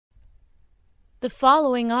The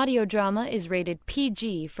following audio drama is rated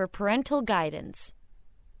PG for parental guidance.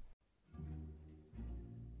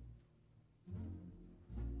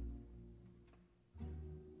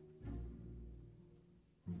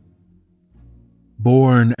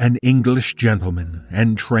 Born an English gentleman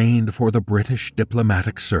and trained for the British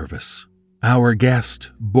diplomatic service, our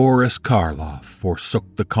guest, Boris Karloff,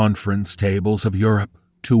 forsook the conference tables of Europe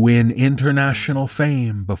to win international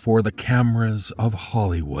fame before the cameras of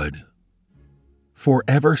Hollywood. For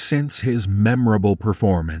ever since his memorable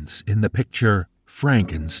performance in the picture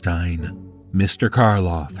Frankenstein, Mr.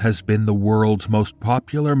 Karloff has been the world's most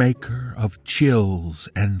popular maker of chills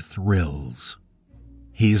and thrills.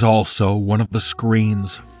 He's also one of the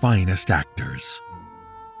screen's finest actors.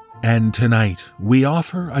 And tonight, we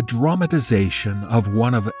offer a dramatization of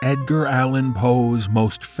one of Edgar Allan Poe's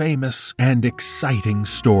most famous and exciting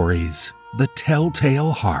stories, The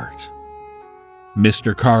Telltale Heart.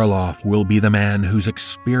 Mr. Karloff will be the man whose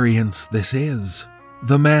experience this is,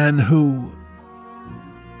 the man who...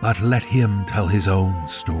 But let him tell his own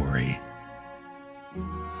story.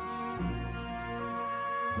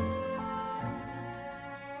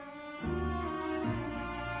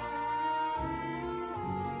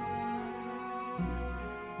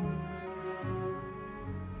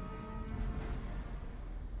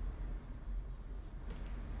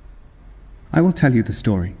 I will tell you the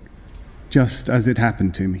story, just as it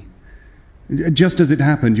happened to me. Just as it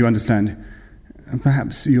happened, you understand.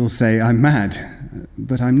 Perhaps you'll say I'm mad,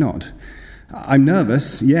 but I'm not. I'm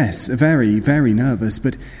nervous, yes, very, very nervous,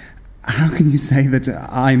 but how can you say that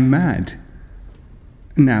I'm mad?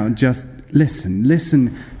 Now, just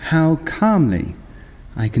listen how calmly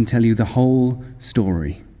I can tell you the whole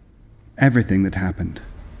story, everything that happened.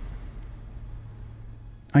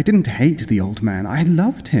 I didn't hate the old man, I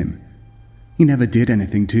loved him. He never did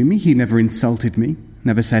anything to me, he never insulted me,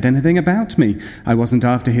 never said anything about me. I wasn't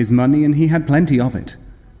after his money and he had plenty of it.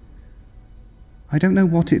 I don't know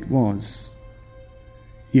what it was.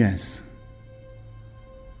 Yes.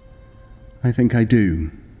 I think I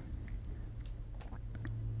do.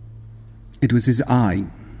 It was his eye.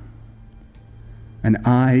 An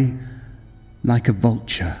eye like a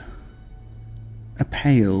vulture. A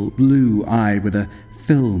pale blue eye with a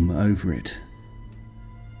film over it.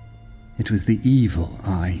 It was the evil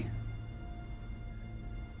eye.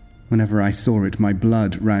 Whenever I saw it, my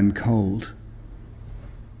blood ran cold.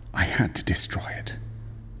 I had to destroy it.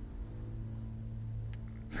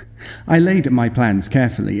 I laid my plans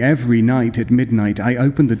carefully. Every night at midnight, I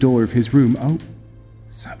opened the door of his room, oh,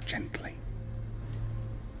 so gently.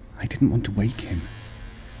 I didn't want to wake him.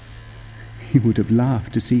 He would have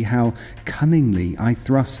laughed to see how cunningly I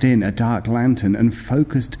thrust in a dark lantern and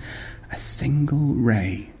focused a single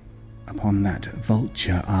ray upon that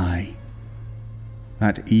vulture eye,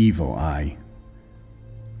 that evil eye.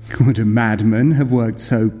 Would a madman have worked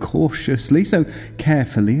so cautiously, so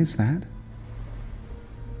carefully as that?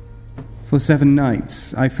 For 7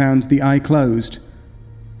 nights I found the eye closed,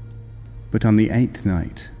 but on the 8th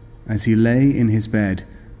night, as he lay in his bed,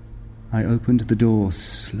 I opened the door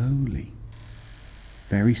slowly,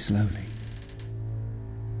 very slowly.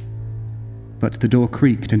 But the door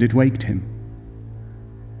creaked and it waked him.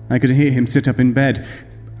 I could hear him sit up in bed,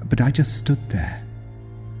 but I just stood there,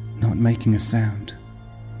 not making a sound.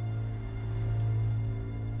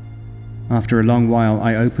 After a long while,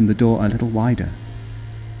 I opened the door a little wider.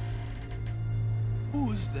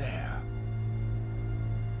 Who's there?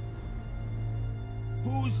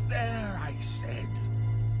 Who's there, I said?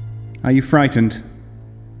 Are you frightened?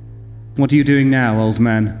 What are you doing now, old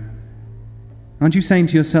man? Aren't you saying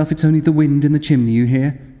to yourself it's only the wind in the chimney you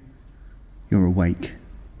hear? You're awake.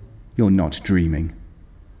 You're not dreaming.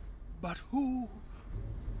 But who?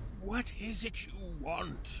 What is it you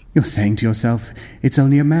want? You're saying to yourself, it's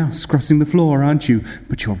only a mouse crossing the floor, aren't you?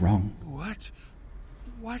 But you're wrong.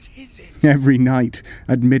 What is it? Every night,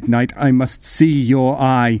 at midnight, I must see your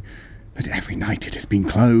eye. But every night it has been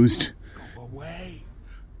closed. Go away.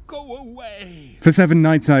 Go away. For 7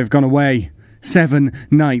 nights I have gone away. 7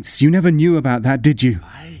 nights. You never knew about that, did you?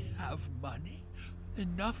 I have money.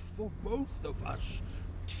 Enough for both of us.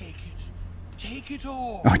 Take it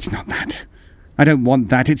all. Oh, it's not that. I don't want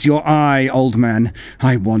that. It's your eye, old man.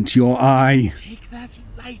 I want your eye. Take that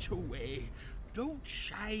light away. Don't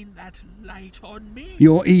shine that light on me.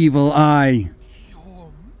 Your evil eye.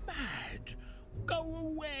 You're mad. Go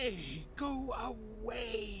away. Go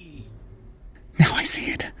away. Now I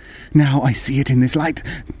see it. Now I see it in this light.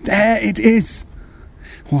 There it is.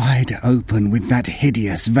 Wide open with that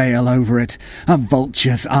hideous veil over it. A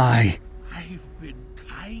vulture's eye. I've been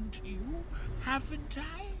kind to you, haven't I?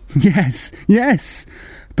 Yes.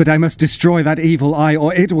 But I must destroy that evil eye,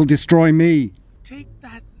 or it will destroy me. Take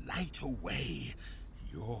that light away.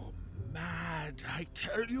 You're mad, I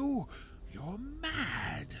tell you. You're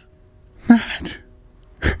mad. Mad?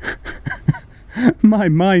 My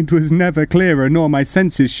mind was never clearer, nor my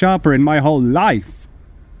senses sharper in my whole life.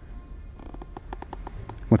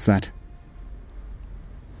 What's that?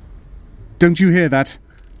 Don't you hear that?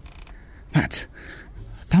 That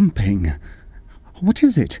thumping. What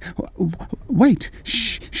is it? Wait.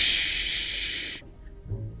 Shh, shh.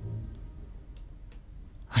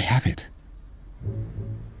 I have it.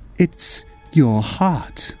 It's your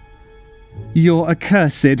heart. Your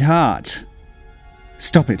accursed heart.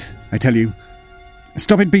 Stop it, I tell you.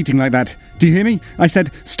 Stop it beating like that. Do you hear me? I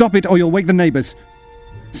said, stop it or you'll wake the neighbours.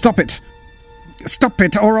 Stop it. Stop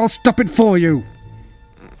it or I'll stop it for you.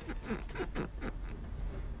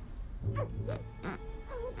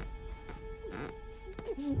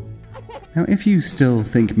 Now, if you still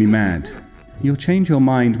think me mad, you'll change your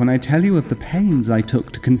mind when I tell you of the pains I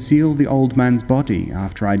took to conceal the old man's body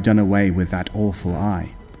after I'd done away with that awful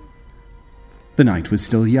eye. The night was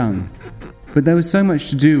still young, but there was so much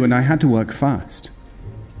to do and I had to work fast.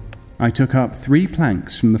 I took up 3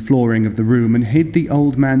 planks from the flooring of the room and hid the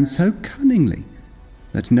old man so cunningly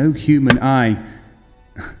that no human eye,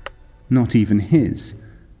 not even his,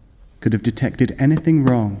 could have detected anything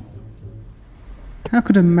wrong. How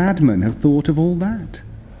could a madman have thought of all that?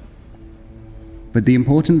 But the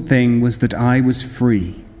important thing was that I was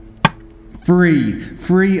free.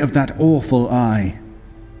 Free of that awful eye.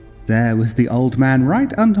 There was the old man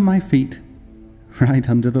right under my feet, right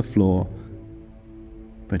under the floor.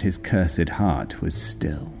 But his cursed heart was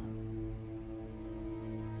still.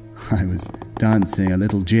 I was dancing a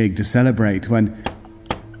little jig to celebrate when...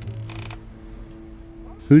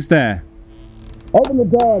 Who's there? Open the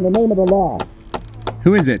door in the name of the law.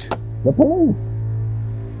 Who is it? The police.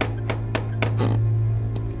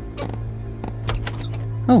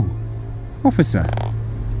 Oh, officer.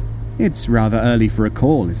 It's rather early for a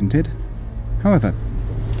call, isn't it? However,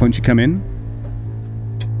 won't you come in?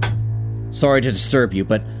 Sorry to disturb you,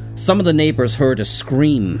 but some of the neighbors heard a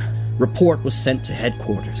scream. Report was sent to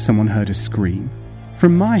headquarters. Someone heard a scream?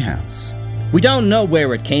 From my house? We don't know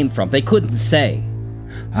where it came from. They couldn't say.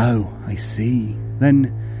 Oh, I see.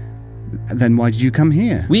 Then why did you come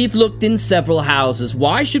here? We've looked in several houses.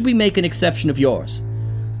 Why should we make an exception of yours?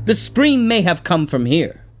 The scream may have come from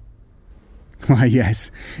here. Why,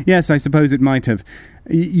 yes. Yes, I suppose it might have.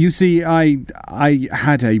 You see, I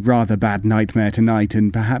had a rather bad nightmare tonight,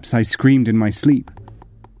 and perhaps I screamed in my sleep.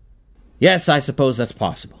 Yes, I suppose that's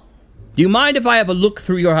possible. Do you mind if I have a look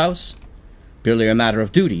through your house? Purely a matter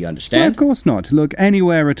of duty, you understand? Well, of course not. Look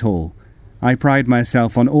anywhere at all. I pride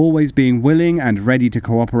myself on always being willing and ready to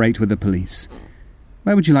cooperate with the police.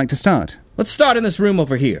 Where would you like to start? Let's start in this room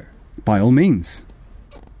over here. By all means.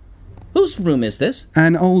 Whose room is this?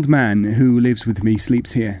 An old man who lives with me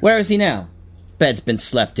sleeps here. Where is he now? Bed's been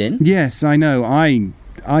slept in. Yes, I know.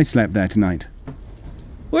 I slept there tonight.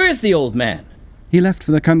 Where is the old man? He left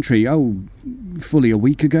for the country, fully a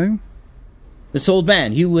week ago. This old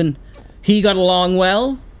man, you and he got along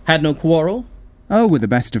well? Had no quarrel? Oh, we're the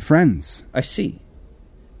best of friends. I see.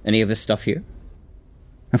 Any of his stuff here?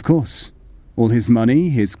 Of course. All his money,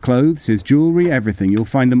 his clothes, his jewellery, everything. You'll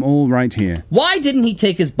find them all right here. Why didn't he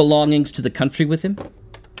take his belongings to the country with him?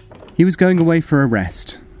 He was going away for a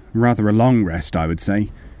rest. Rather a long rest, I would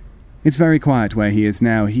say. It's very quiet where he is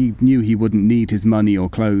now. He knew he wouldn't need his money or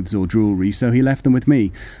clothes or jewellery, so he left them with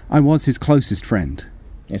me. I was his closest friend.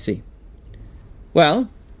 I see. Well,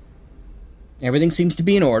 everything seems to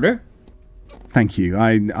be in order. Thank you.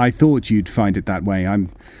 I thought you'd find it that way. I'm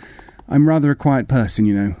rather a quiet person,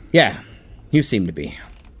 you know. Yeah, you seem to be.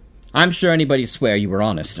 I'm sure anybody'd swear you were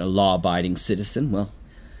honest, a law-abiding citizen. Well,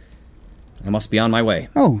 I must be on my way.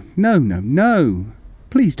 Oh, no.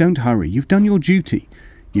 Please don't hurry. You've done your duty.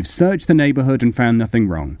 You've searched the neighbourhood and found nothing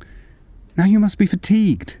wrong. Now you must be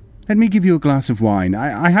fatigued. Let me give you a glass of wine.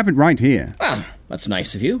 I have it right here. Well, that's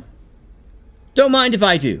nice of you. Don't mind if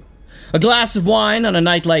I do. A glass of wine on a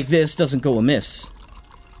night like this doesn't go amiss.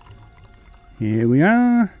 Here we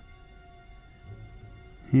are.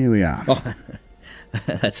 Oh,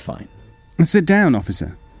 that's fine. Sit down,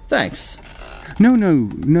 officer. Thanks. No,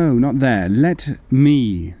 not there. Let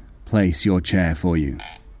me place your chair for you.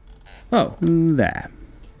 Oh. There.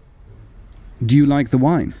 Do you like the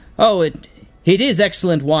wine? Oh, it is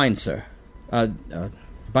excellent wine, sir.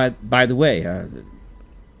 By the way, a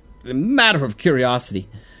matter of curiosity.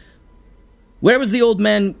 Where was the old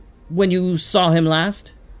man when you saw him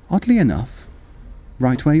last? Oddly enough,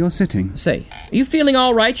 right where you're sitting. Say, are you feeling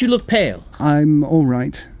all right? You look pale. I'm all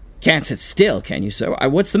right. Can't sit still, can you, sir?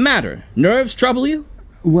 What's the matter? Nerves trouble you?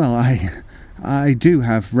 Well, I do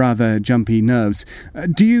have rather jumpy nerves.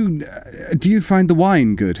 Do you find the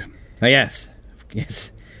wine good? Oh, yes,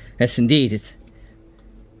 indeed. It's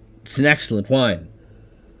an excellent wine.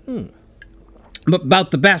 But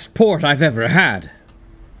about the best port I've ever had.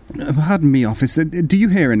 Pardon me, officer. Do you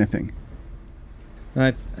hear anything?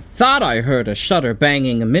 I thought I heard a shutter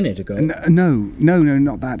banging a minute ago. No,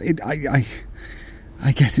 not that.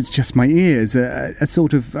 I guess it's just my ears, a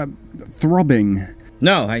sort of throbbing.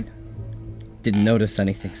 No, I didn't notice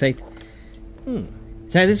anything. Say,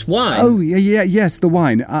 this wine. Oh, yes, the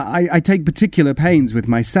wine. I take particular pains with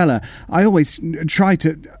my cellar. I always try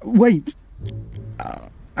to... Wait.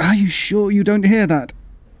 Are you sure you don't hear that?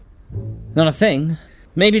 Not a thing.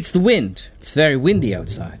 Maybe it's the wind. It's very windy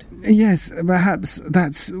outside. Yes, perhaps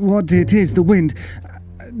that's what it is, the wind.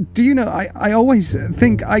 Do you know, I always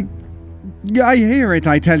think I hear it,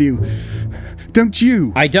 I tell you. Don't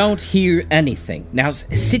you? I don't hear anything. Now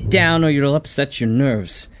sit down or you'll upset your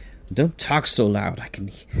nerves. Don't talk so loud. I can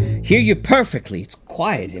hear you perfectly. It's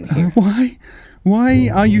quiet in here. Why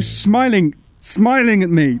are you smiling at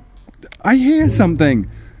me? I hear something.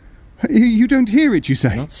 You don't hear it, you say?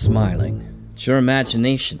 I'm not smiling. It's your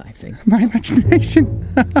imagination, I think. My imagination?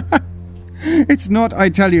 It's not, I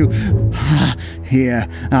tell you. Here,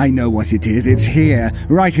 I know what it is. It's here,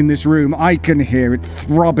 right in this room. I can hear it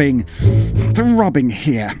throbbing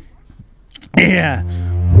here. Here.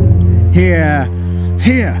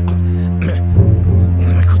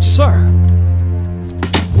 My good sir.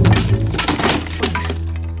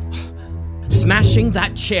 Smashing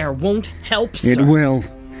that chair won't help, sir.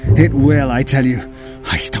 It will, I tell you.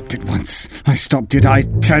 I stopped it once. I stopped it, I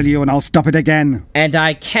tell you, and I'll stop it again. And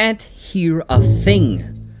I can't hear a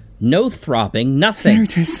thing. No throbbing, nothing. There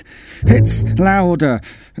it is. It's louder.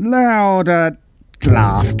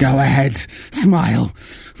 Laugh, go ahead. Smile,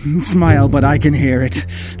 but I can hear it.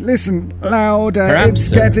 Listen, louder. Perhaps, it's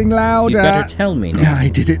sir, getting louder. You better tell me now. I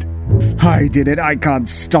did it. I can't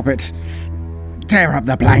stop it. Tear up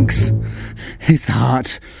the planks. It's the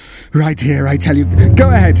heart. Right here, I tell you. Go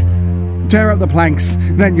ahead. Tear up the planks.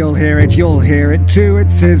 Then you'll hear it. You'll hear it too.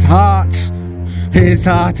 It's his heart. His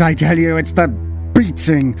heart, I tell you. It's the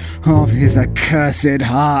beating of his accursed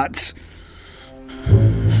heart.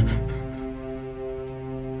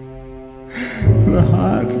 The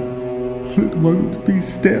heart that won't be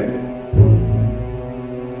still.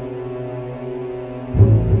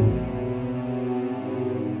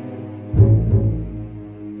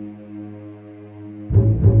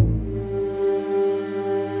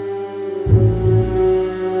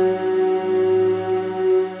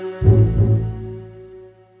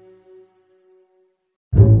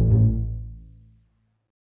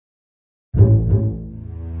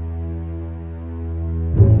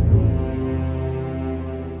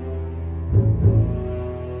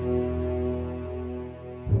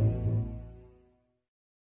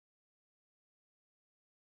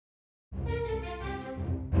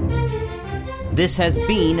 This has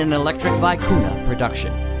been an Electric Vicuna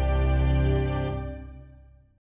production.